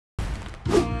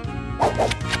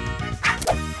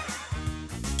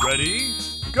Ready,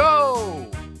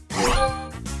 go!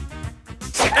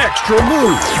 Extra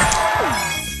move!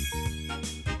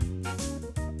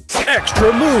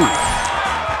 Extra move!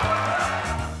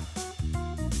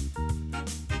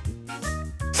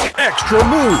 Extra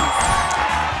move!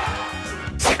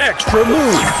 Extra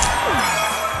move!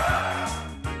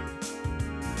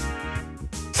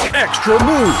 Extra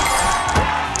move!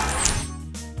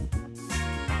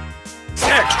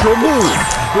 Extra move!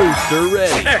 Booster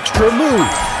ready! Extra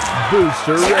move!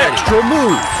 Booster ready! Extra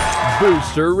move!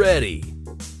 Booster ready!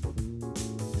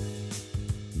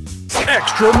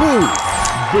 Extra move!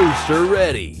 Booster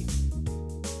ready!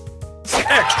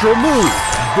 Extra move!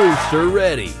 Booster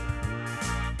ready!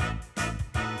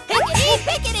 Pickety,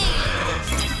 pickety!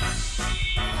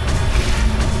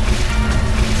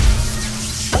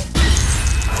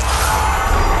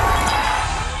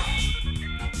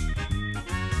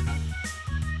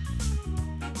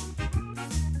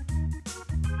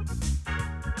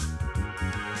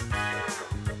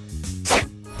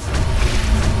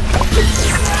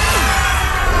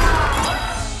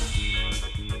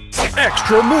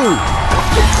 Extra move!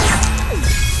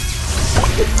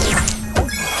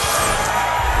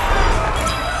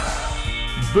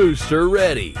 Booster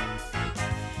ready!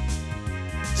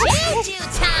 Choo-choo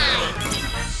time!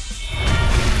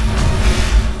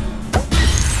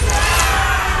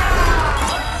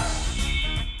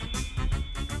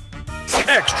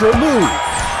 Extra move!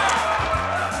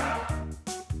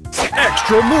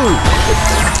 Extra move!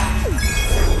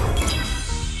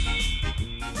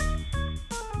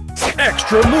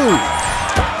 Extra move!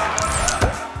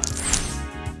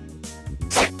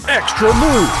 Extra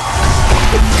move!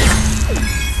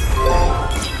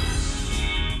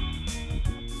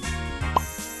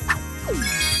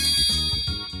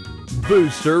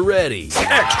 Booster ready!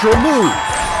 Extra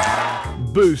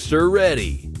move! Booster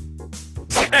ready!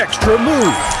 Extra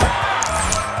move!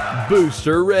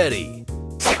 Booster ready!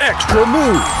 Extra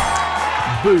move!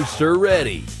 Booster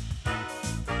ready!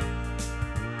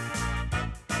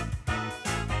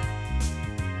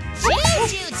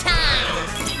 Choo-choo time!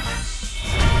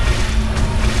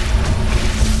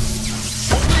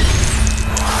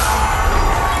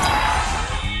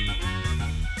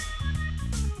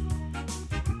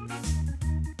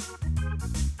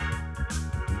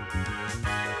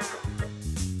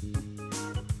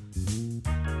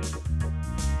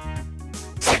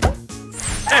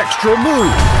 Extra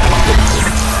move!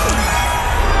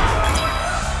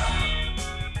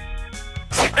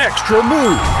 Extra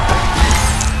move!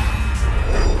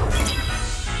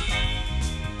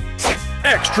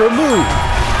 Extra move!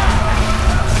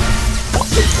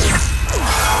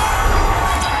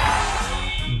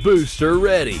 Booster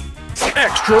ready!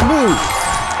 Extra move!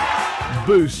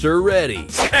 Booster ready!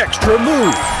 Extra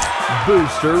move!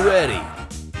 Booster ready!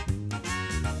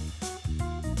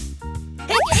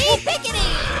 Pickety, pickety!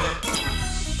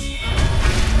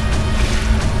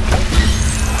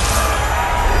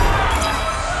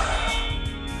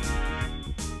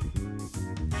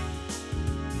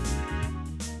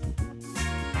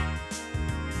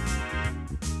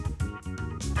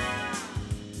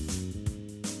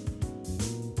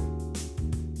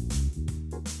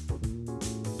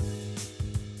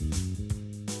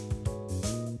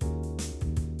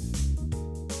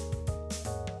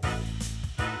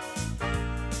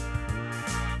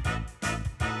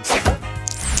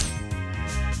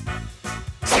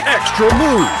 Extra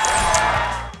move!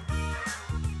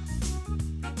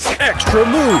 Extra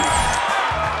move!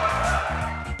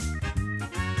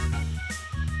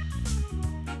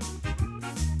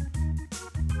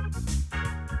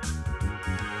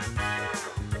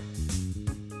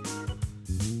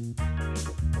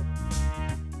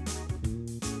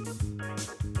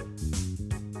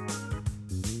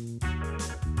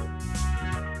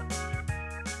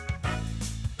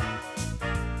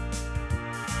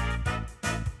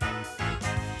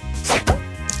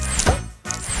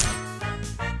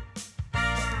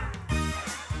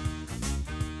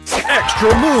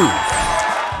 Extra move!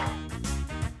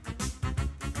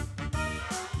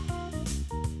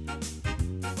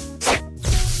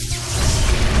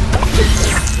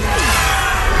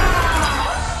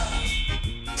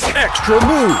 Extra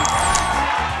move!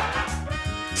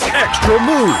 Extra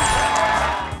move!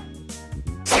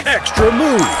 Extra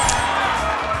move!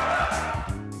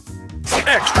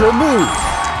 Extra move!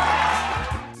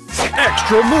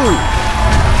 Extra move!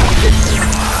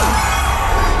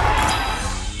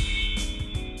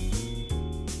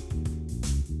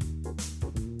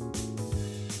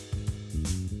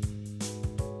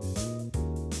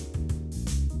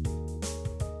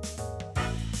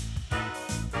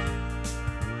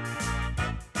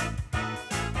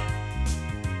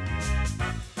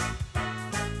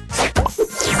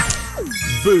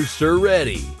 Booster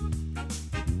ready.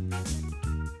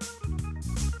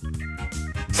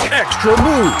 Extra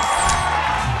move.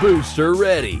 Booster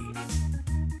ready.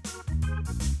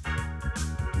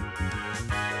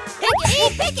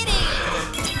 Pickety, pickety.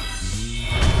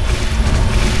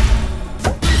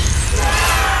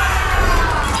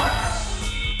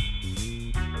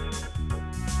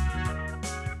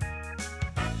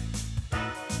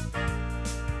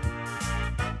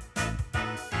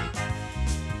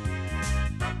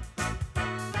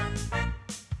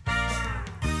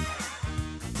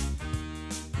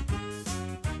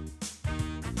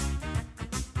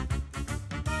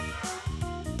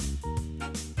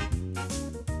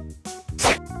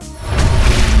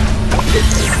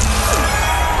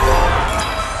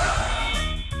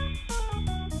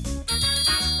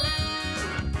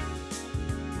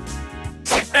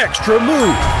 Extra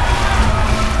move.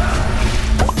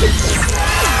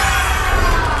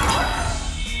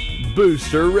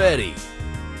 Booster ready.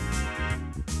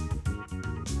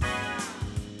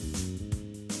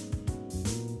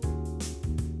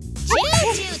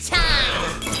 Choo-choo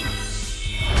time.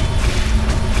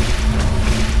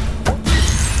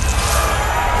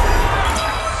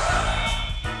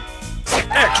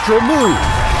 Extra move.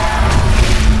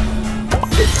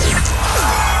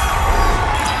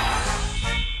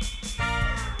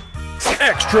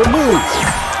 Extra move.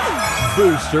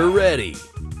 Booster ready.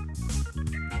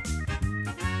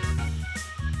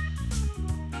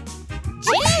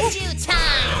 Choo-choo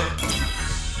time.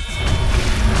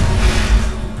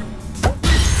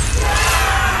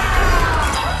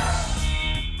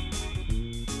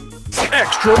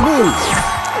 Extra move.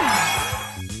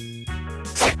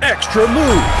 Extra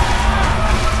move.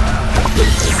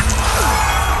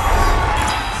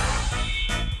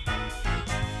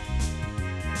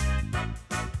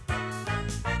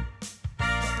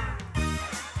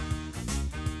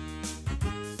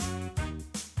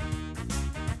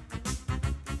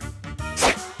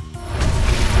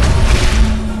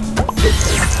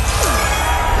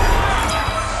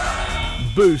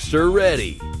 Booster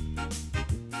ready.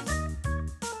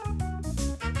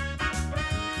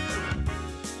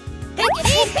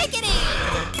 Pickety, pickety.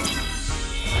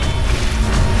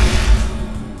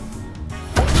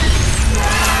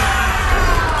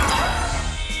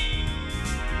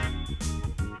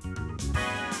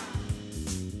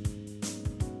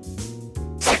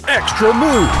 Extra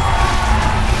move.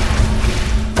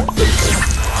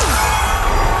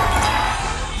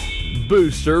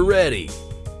 Booster ready.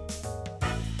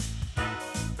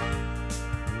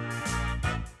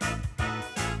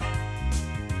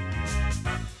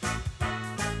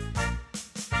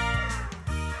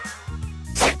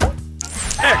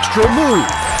 Extra move.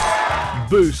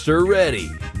 Booster ready.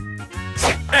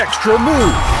 Extra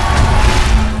move.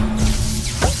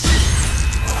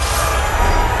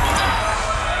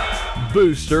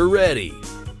 Booster ready.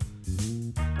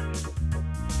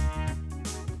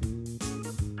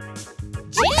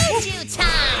 Choo-choo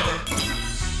time.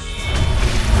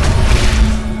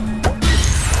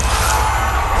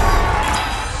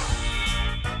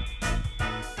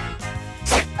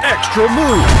 Extra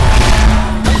move.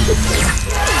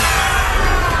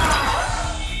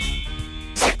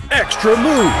 Extra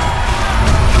move.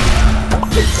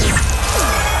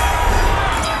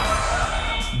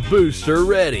 Booster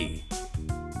ready.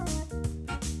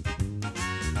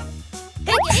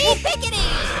 Pickety, pickety.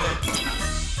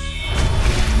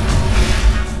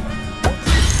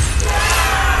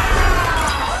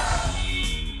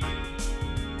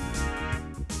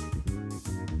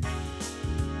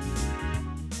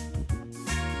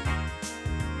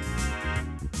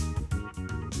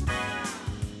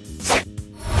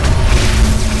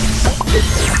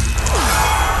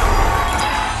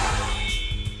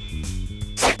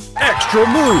 Extra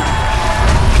move.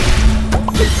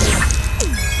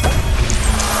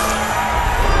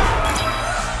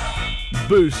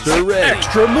 Booster ready.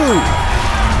 Extra move.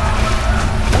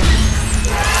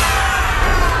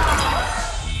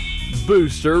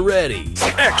 Booster ready.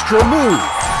 Extra move.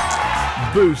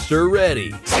 Booster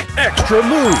ready. Extra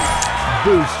move.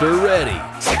 Booster ready.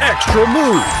 Extra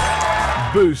move.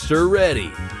 Booster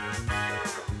ready.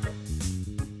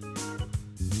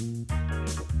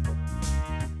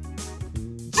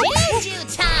 Choo-choo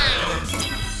time.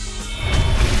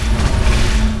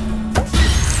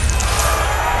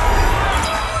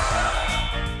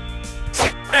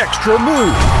 Extra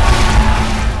move.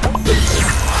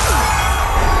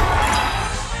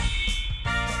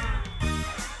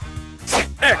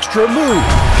 Extra move.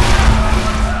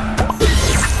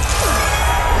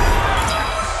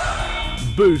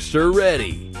 Booster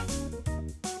ready.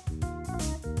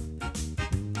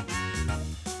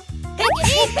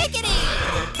 Pickety,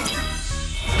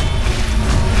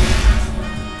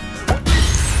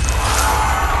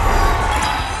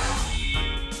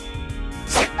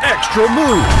 Extra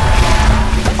move.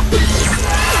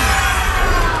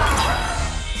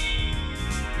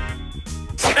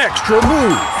 Extra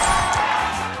move.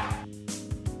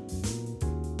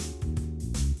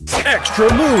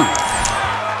 Extra move.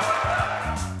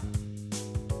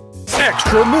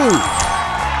 Extra move.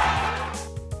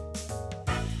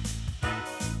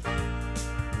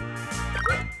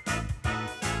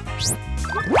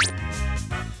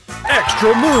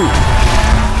 Extra move.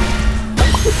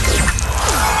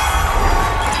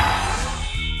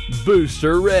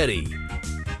 Booster ready.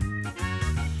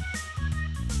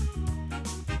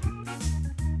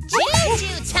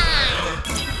 Juju time!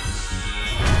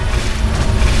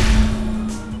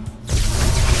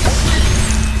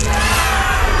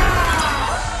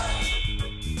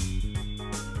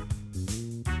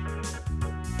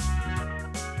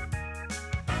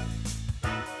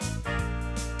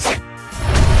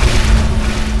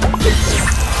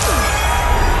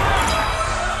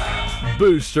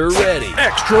 Booster ready.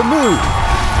 Extra move.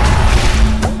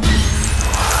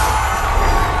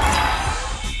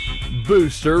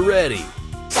 Booster ready.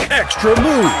 Extra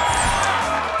move.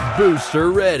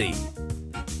 Booster ready.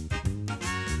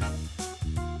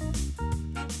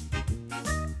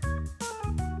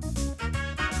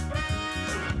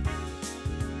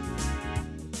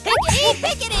 Pickety,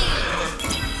 pickety!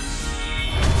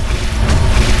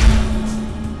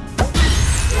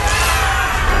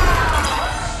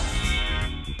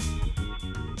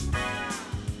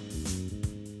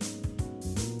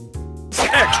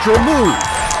 Extra move.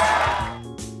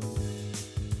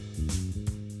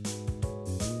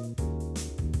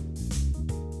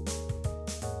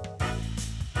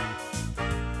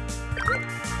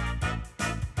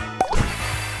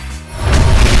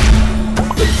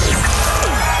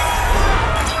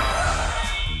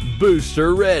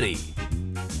 Booster ready.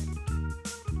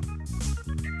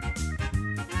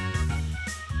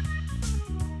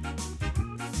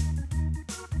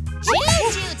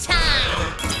 Juju time!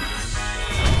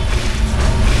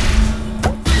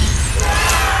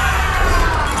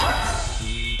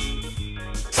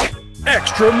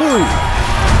 Extra move.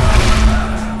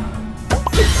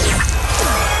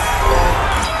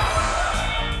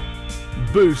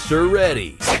 Booster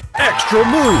ready. Extra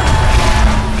move.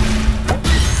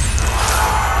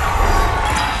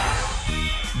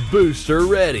 Booster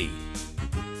ready.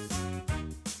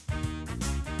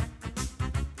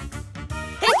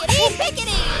 Pickety,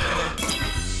 pickety!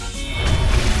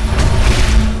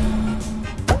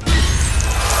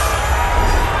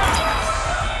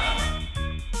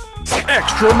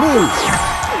 Extra move.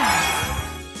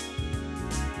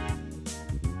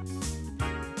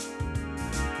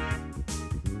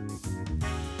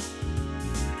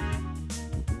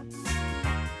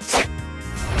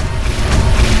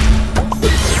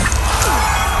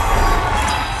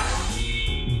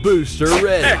 Booster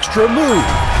ready. Extra move.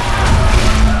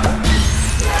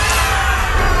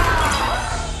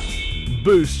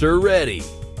 Booster ready.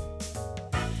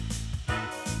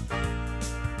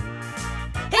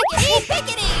 Pickety,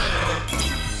 pickety!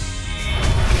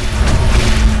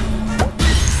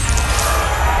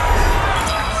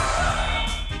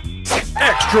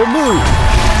 Extra move.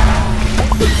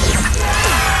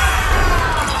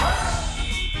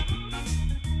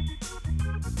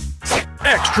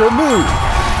 Extra move.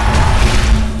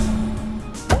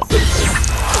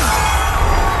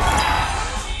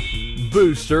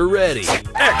 Booster ready.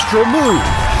 Extra move.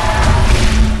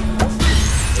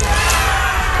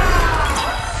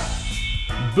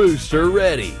 Booster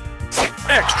ready.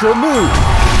 Extra move.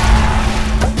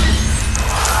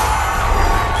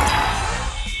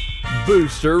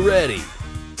 Booster ready.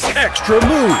 Extra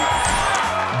move.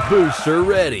 Booster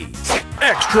ready.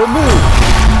 Extra move.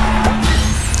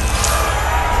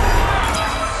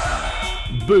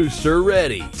 Booster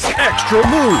ready. Extra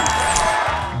move.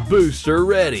 Booster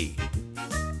ready.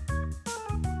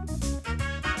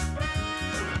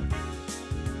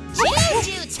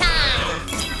 Juju time!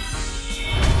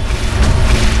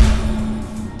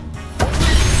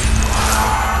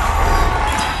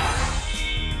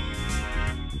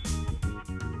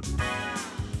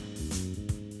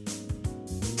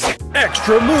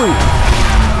 Extra move.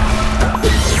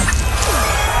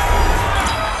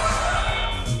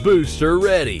 Booster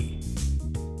ready.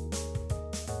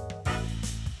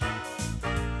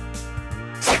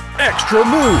 Extra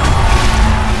move.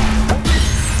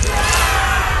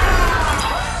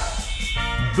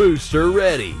 Booster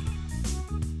ready.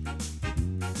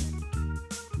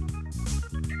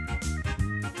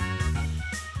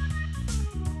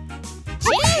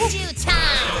 Juju time!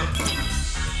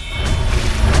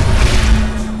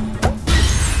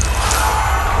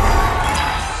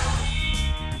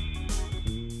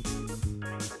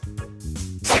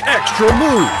 Extra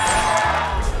move.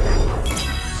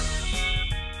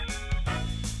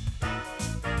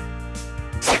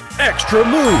 Extra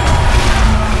move.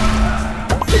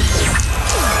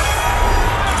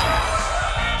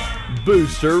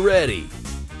 Booster ready.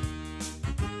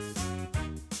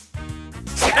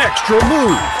 Extra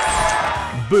move.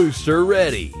 Booster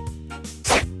ready.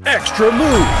 Extra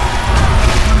move.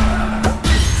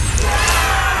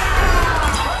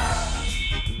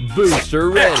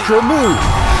 Booster ready. Extra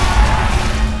move.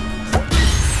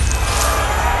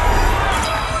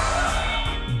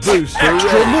 Booster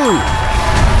extra ready. Move.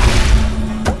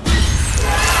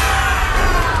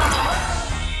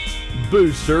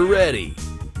 Booster ready.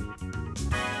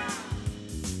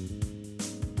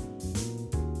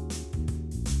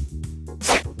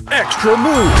 Extra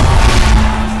move.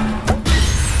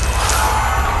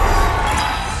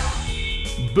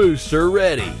 Booster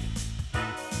ready.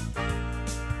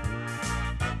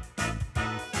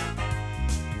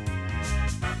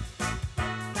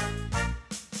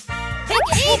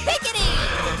 Pickety, pickety!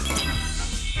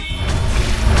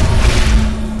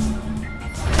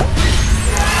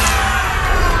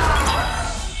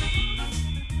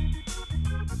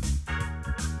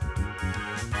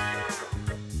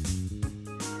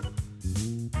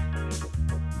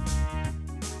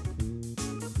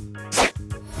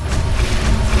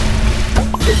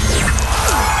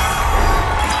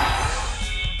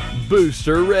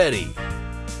 Booster ready.